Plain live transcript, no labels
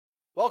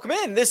Welcome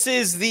in. This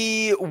is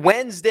the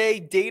Wednesday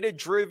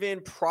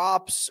data-driven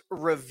props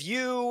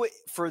review.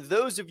 For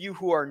those of you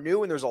who are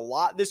new, and there's a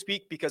lot this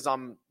week because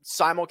I'm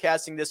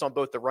simulcasting this on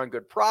both the Run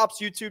Good Props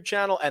YouTube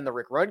channel and the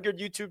Rick Run Good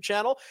YouTube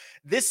channel.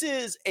 This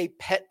is a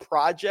pet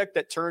project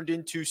that turned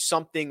into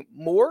something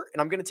more, and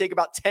I'm going to take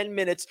about 10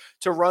 minutes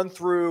to run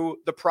through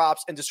the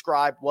props and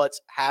describe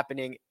what's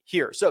happening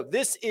here. So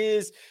this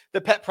is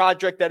the pet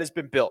project that has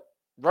been built.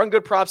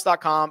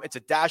 RunGoodProps.com. It's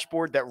a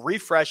dashboard that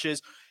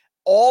refreshes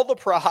all the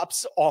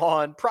props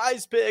on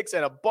Prize Picks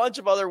and a bunch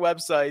of other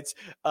websites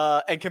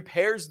and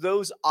compares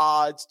those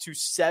odds to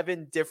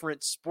 7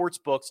 different sports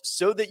books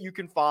so that you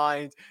can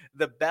find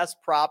the best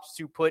props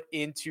to put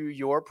into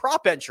your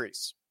prop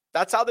entries.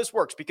 That's how this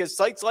works, because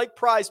sites like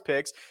Prize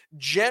Picks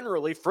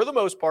generally, for the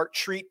most part,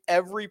 treat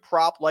every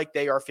prop like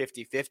they are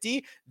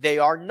 50-50. They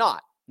are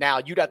not. Now,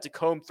 you'd have to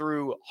comb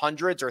through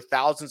hundreds or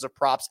thousands of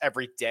props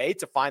every day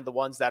to find the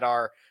ones that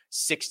are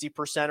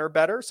 60% or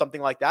better,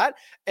 something like that.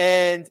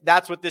 And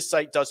that's what this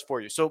site does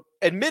for you. So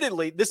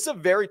admittedly, this is a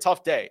very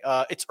tough day.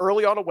 It's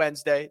early on a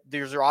Wednesday.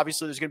 There's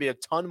going to be a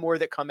ton more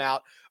that come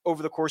out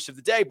over the course of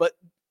the day, but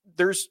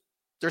there's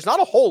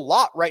not a whole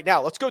lot right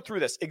now. Let's go through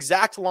this.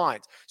 Exact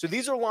lines. So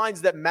these are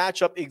lines that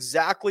match up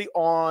exactly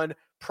on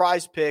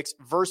Prize Picks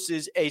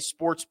versus a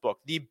sports book.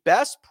 The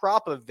best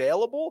prop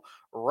available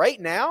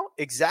right now,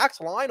 exact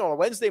line on a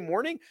Wednesday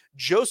morning,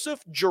 Joseph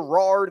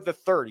Girard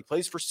III. He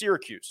plays for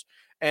Syracuse,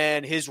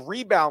 and his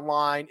rebound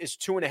line is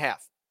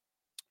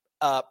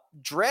 2.5.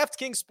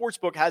 DraftKings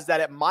Sportsbook has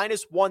that at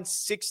minus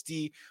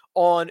 160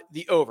 on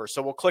the over.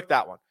 So we'll click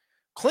that one.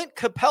 Clint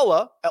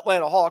Capella,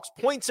 Atlanta Hawks,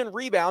 points and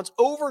rebounds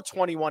over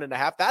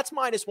 21.5. That's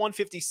minus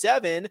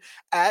 157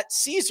 at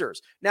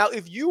Caesars. Now,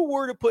 if you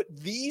were to put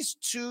these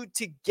two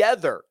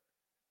together,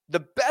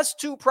 the best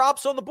two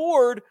props on the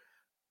board,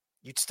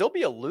 you'd still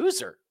be a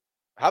loser.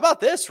 How about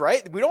this,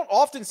 right? We don't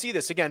often see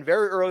this, again,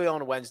 very early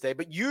on a Wednesday,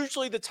 but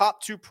usually the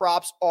top two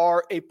props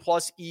are a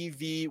plus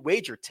EV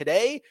wager.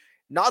 Today,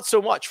 not so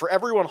much. For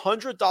every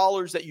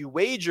 $100 that you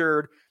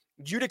wagered,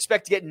 you'd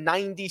expect to get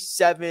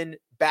 97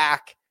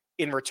 back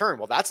in return.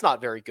 Well, that's not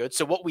very good.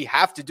 So what we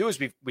have to do is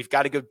we've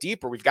got to go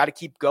deeper. We've got to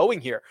keep going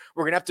here.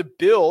 We're going to have to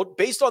build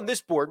based on this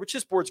board, which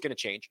this board's going to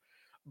change.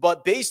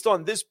 But based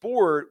on this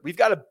board, we've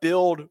got to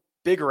build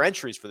bigger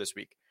entries for this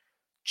week.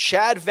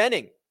 Chad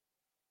Venning,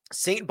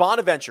 St.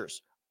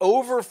 Bonaventures,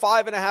 over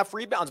 5.5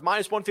 rebounds,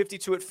 minus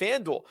 152 at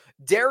FanDuel.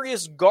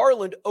 Darius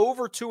Garland,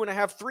 over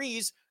 2.5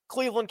 threes,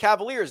 Cleveland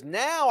Cavaliers.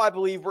 Now I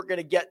believe we're going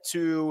to get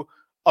to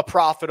a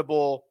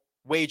profitable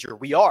wager.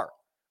 We are.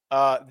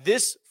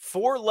 This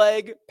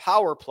 4-leg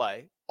power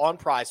play on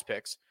Prize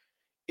Picks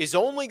is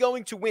only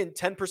going to win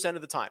 10%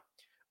 of the time.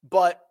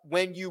 But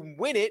when you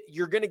win it,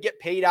 you're going to get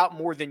paid out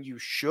more than you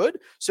should.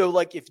 So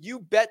like if you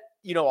bet,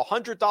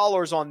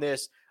 $100 on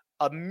this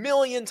a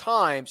million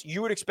times,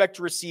 you would expect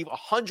to receive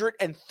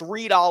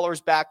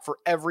 $103 back for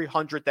every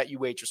 100 that you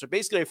wager. So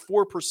basically a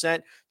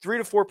 4%, 3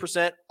 to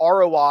 4%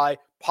 ROI,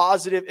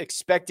 positive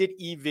expected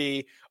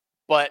EV,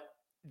 but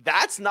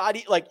that's not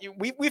like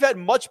we've had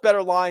much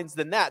better lines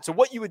than that. So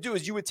what you would do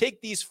is you would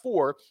take these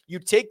 4, you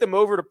take them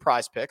over to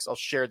Prize Picks. I'll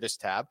share this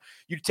tab.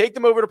 You take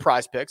them over to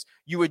Prize Picks.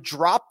 You would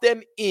drop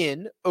them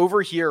in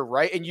over here,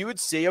 right? And you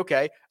would see,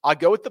 okay, I'll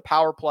go with the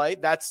power play.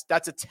 That's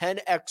a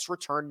 10x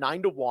return,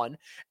 9-1.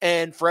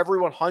 And for every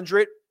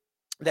 100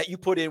 that you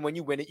put in when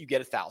you win it, you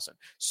get 1,000.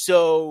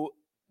 So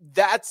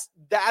that's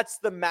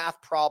the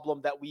math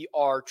problem that we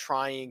are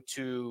trying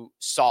to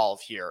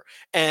solve here.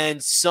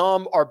 And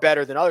some are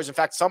better than others. In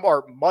fact, some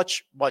are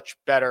much, much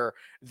better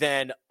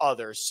than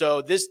others.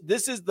 So this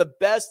is the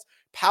best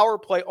power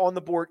play on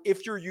the board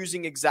if you're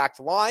using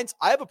exact lines.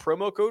 I have a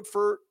promo code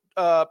for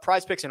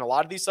Prize Picks in a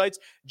lot of these sites.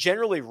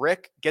 Generally,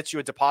 Rick gets you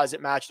a deposit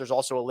match. There's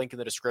also a link in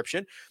the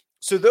description.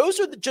 So those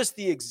are just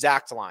the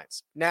exact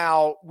lines.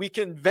 Now, we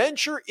can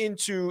venture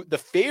into the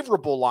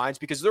favorable lines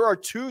because there are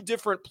 2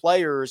 different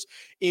players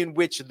in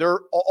which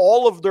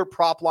all of their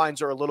prop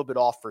lines are a little bit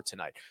off for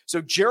tonight.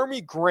 So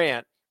Jeremy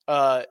Grant,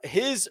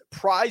 his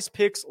Prize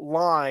Picks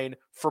line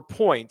for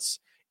points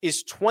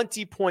is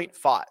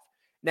 20.5.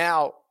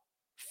 Now,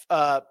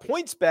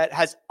 PointsBet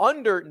has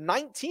under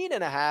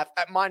 19.5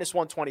 at minus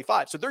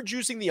 125. So they're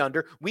juicing the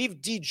under. We've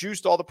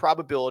dejuiced all the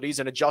probabilities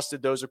and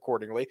adjusted those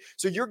accordingly.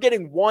 So you're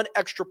getting 1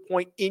 extra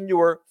point in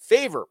your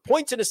favor.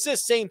 Points and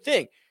assists, same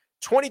thing.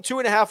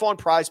 22.5 on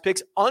Prize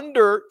Picks,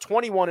 under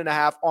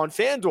 21.5 on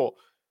FanDuel.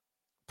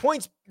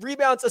 Points,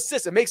 rebounds,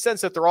 assists. It makes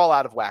sense that they're all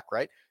out of whack,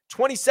 right?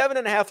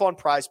 27.5 on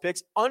Prize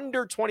Picks,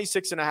 under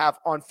 26.5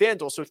 on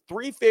FanDuel. So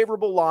 3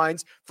 favorable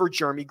lines for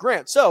Jeremy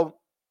Grant. So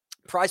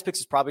Prize Picks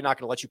is probably not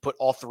going to let you put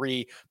all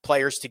 3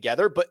 players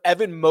together, but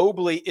Evan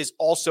Mobley is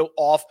also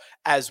off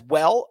as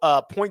well.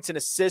 Points and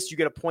assists, you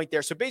get a point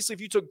there. So basically,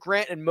 if you took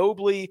Grant and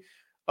Mobley,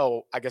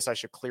 I guess I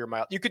should clear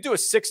my. You could do a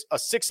six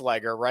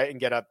legger, right, and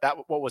get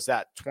what was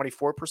that?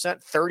 24%,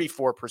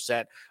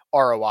 34%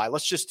 ROI.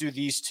 Let's just do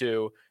these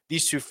two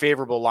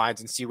favorable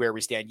lines and see where we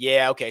stand.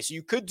 Yeah, okay. So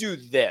you could do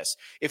this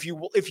if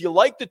you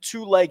like the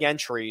 2-leg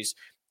entries.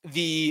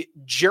 the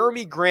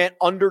Jeremy Grant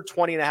under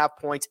 20.5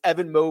 points,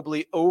 Evan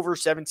Mobley over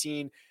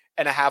 17.5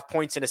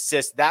 points and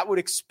assists, that would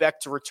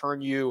expect to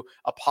return you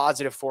a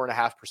positive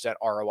 4.5%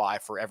 ROI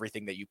for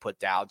everything that you put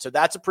down. So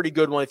that's a pretty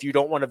good one if you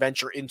don't want to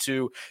venture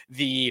into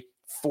the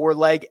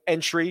 4-leg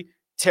entry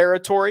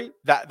territory.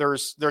 That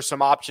there's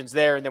some options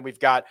there. And then we've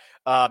got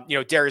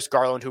Darius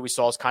Garland, who we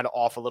saw is kind of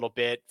off a little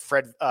bit.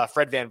 Fred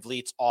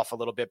VanVleet's off a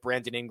little bit.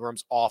 Brandon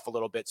Ingram's off a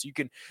little bit. So you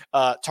can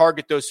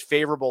target those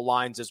favorable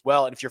lines as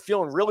well. And if you're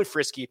feeling really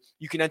frisky,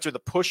 you can enter the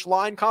push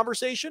line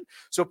conversation.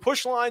 So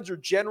push lines are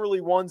generally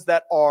ones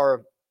that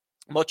are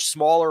much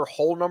smaller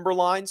whole number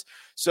lines.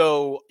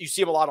 So you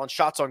see them a lot on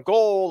shots on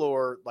goal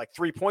or like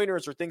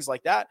 3-pointers or things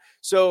like that.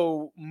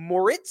 So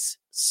Moritz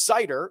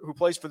Seider, who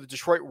plays for the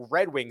Detroit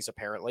Red Wings,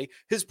 apparently,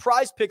 his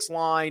prize picks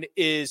line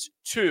is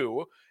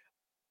 2.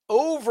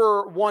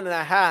 Over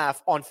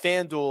 1.5 on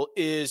FanDuel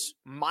is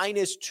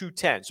minus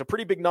 210. So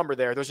pretty big number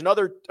there. There's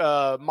another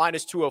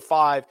minus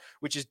 205,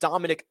 which is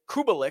Dominic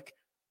Kubalik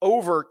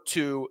over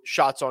 2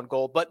 shots on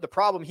goal. But the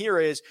problem here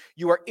is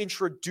you are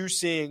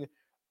introducing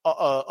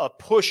a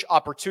push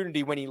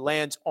opportunity when he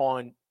lands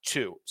on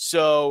 2.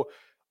 So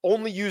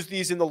only use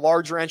these in the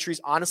larger entries.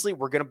 Honestly,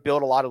 we're going to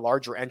build a lot of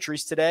larger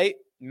entries today.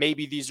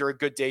 Maybe these are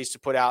good days to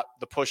put out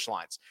the push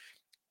lines.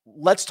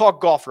 Let's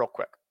talk golf real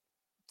quick,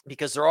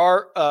 because there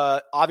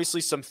are obviously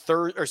some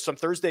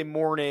Thursday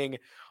morning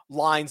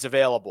lines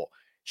available.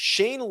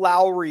 Shane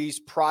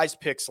Lowry's prize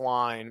picks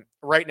line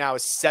right now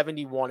is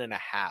 71.5.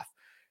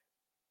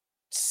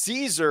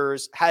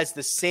 Caesars has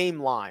the same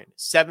line,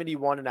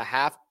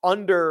 71.5,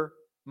 under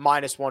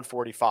minus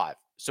 145.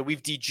 So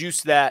we've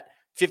dejuiced that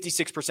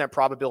 56%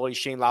 probability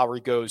Shane Lowry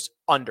goes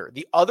under.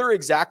 The other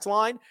exact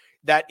line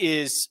that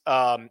is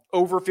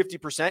over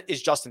 50% is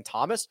Justin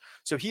Thomas.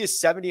 So he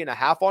is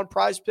 70.5 on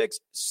prize picks.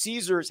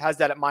 Caesars has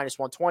that at minus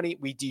 120.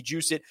 We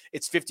dejuice it.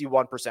 It's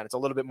 51%. It's a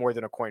little bit more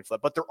than a coin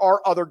flip. But there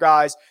are other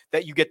guys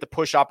that you get the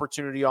push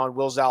opportunity on.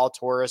 Will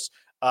Zalatoris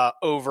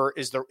over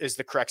is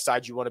the correct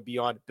side you want to be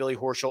on. Billy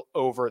Horschel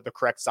over the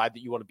correct side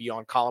that you want to be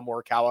on. Colin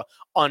Morikawa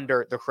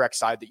under the correct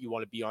side that you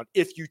want to be on,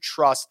 if you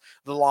trust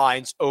the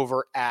lines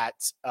over at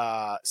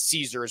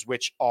Caesars,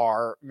 which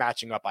are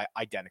matching up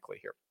identically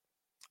here.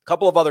 A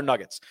couple of other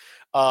nuggets.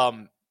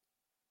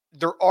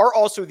 There are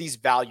also these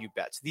value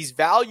bets. These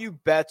value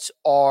bets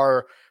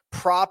are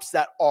props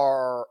that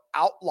are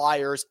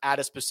outliers at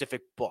a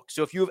specific book.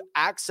 So if you have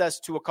access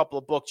to a couple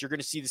of books, you're going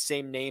to see the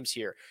same names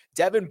here.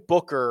 Devin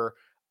Booker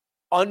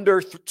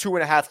under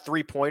 2.5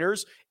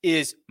 3-pointers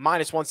is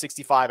minus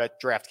 165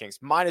 at DraftKings,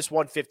 minus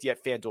 150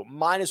 at FanDuel,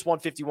 minus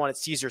 151 at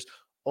Caesars,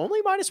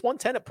 only minus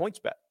 110 at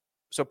PointsBet.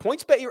 So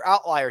PointsBet, your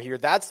outlier here.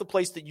 That's the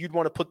place that you'd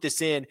want to put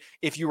this in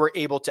if you were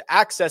able to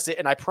access it.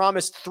 And I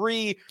promised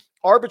 3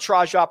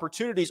 arbitrage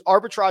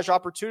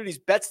opportunities,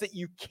 bets that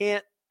you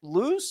can't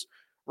lose,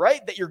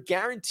 right? That you're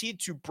guaranteed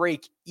to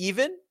break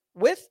even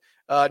with,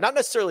 not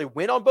necessarily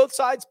win on both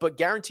sides, but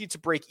guaranteed to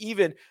break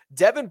even.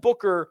 Devin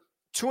Booker,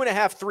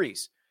 2.5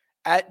 threes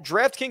at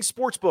DraftKings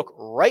Sportsbook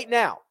right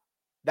now.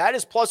 That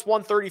is plus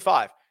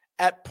 135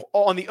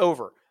 on the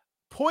over.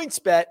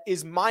 PointsBet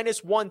is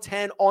minus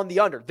 110 on the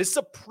under. This is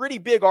a pretty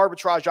big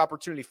arbitrage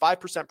opportunity,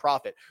 5%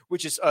 profit,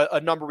 which is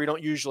a number we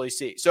don't usually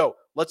see. So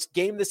let's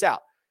game this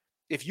out.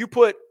 If you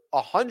put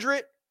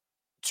 100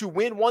 to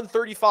win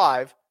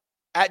 135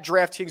 at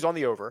DraftKings on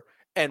the over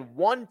and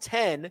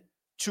 110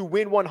 to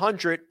win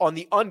 100 on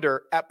the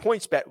under at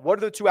PointsBet, what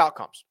are the 2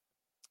 outcomes?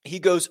 He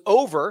goes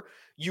over,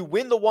 you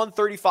win the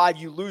 135,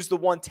 you lose the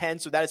 110,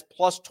 so that is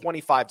plus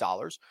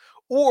 $25.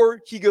 Or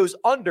he goes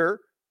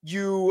under,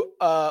 you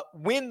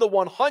win the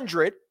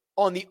 100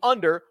 on the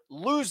under,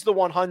 lose the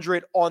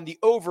 100 on the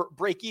over,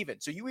 break even.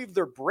 So you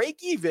either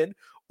break even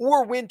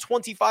or win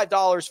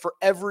 $25 for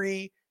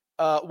every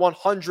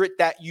 100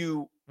 that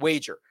you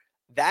wager.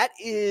 That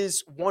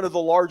is one of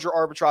the larger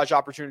arbitrage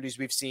opportunities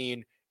we've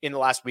seen in the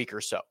last week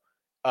or so.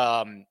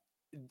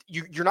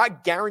 You're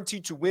not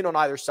guaranteed to win on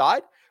either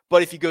side,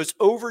 but if he goes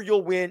over,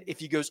 you'll win. If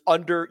he goes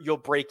under, you'll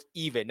break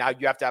even. Now,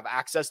 you have to have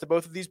access to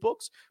both of these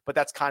books, but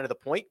that's kind of the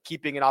point,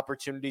 keeping an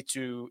opportunity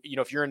to,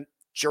 if you're in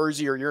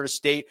Jersey or you're in a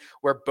state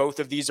where both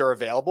of these are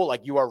available,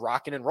 like you are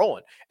rocking and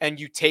rolling.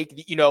 And you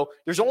take,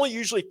 there's only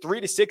usually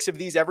 3 to 6 of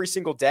these every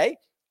single day.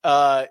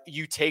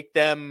 You take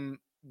them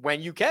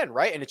when you can,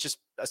 right? And it's just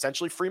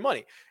essentially free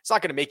money. It's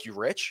not going to make you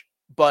rich,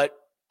 but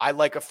I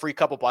like a free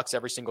couple bucks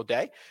every single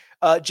day.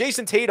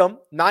 Jason Tatum,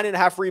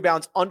 9.5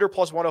 rebounds, under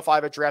plus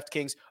 105 at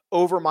DraftKings,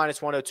 over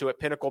minus 102 at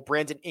Pinnacle.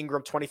 Brandon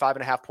Ingram,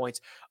 25.5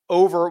 points,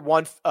 over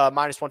minus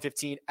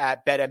 115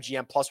 at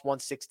BetMGM, plus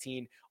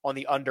 116 on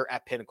the under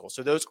at Pinnacle.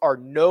 So those are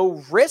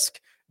no risk,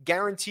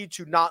 guaranteed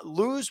to not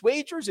lose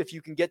wagers. If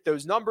you can get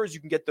those numbers, you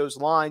can get those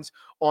lines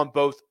on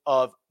both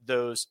of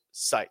those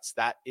sites.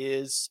 That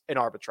is an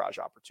arbitrage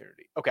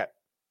opportunity. Okay.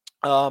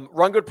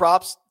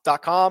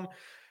 RunGoodProps.com.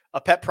 A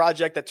pet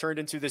project that turned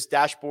into this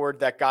dashboard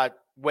that got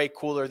way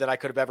cooler than I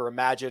could have ever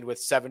imagined, with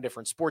 7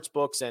 different sports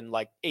books and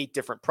like 8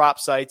 different prop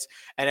sites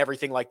and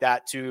everything like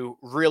that, to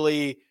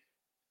really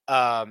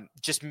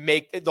just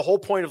make the whole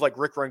point of like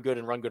Rick Run Good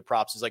and Run Good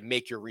Props is like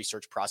make your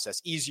research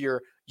process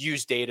easier,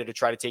 use data to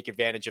try to take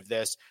advantage of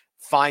this,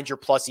 find your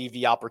plus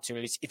EV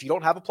opportunities. If you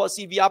don't have a plus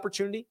EV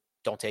opportunity,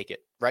 don't take it,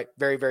 right?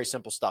 Very, very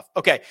simple stuff.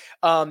 Okay.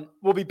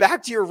 We'll be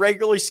back to your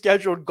regularly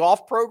scheduled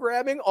golf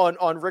programming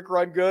on Rick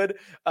Run Good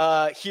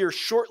here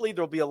shortly.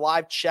 There'll be a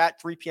live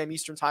chat 3 p.m.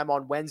 Eastern time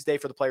on Wednesday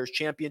for the Players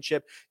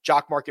Championship,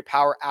 Jock Market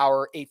Power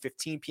Hour,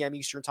 8:15 p.m.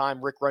 Eastern time,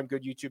 Rick Run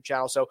Good YouTube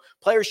channel. So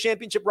Players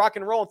Championship rock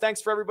and roll. And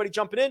thanks for everybody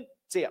jumping in.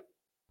 See ya.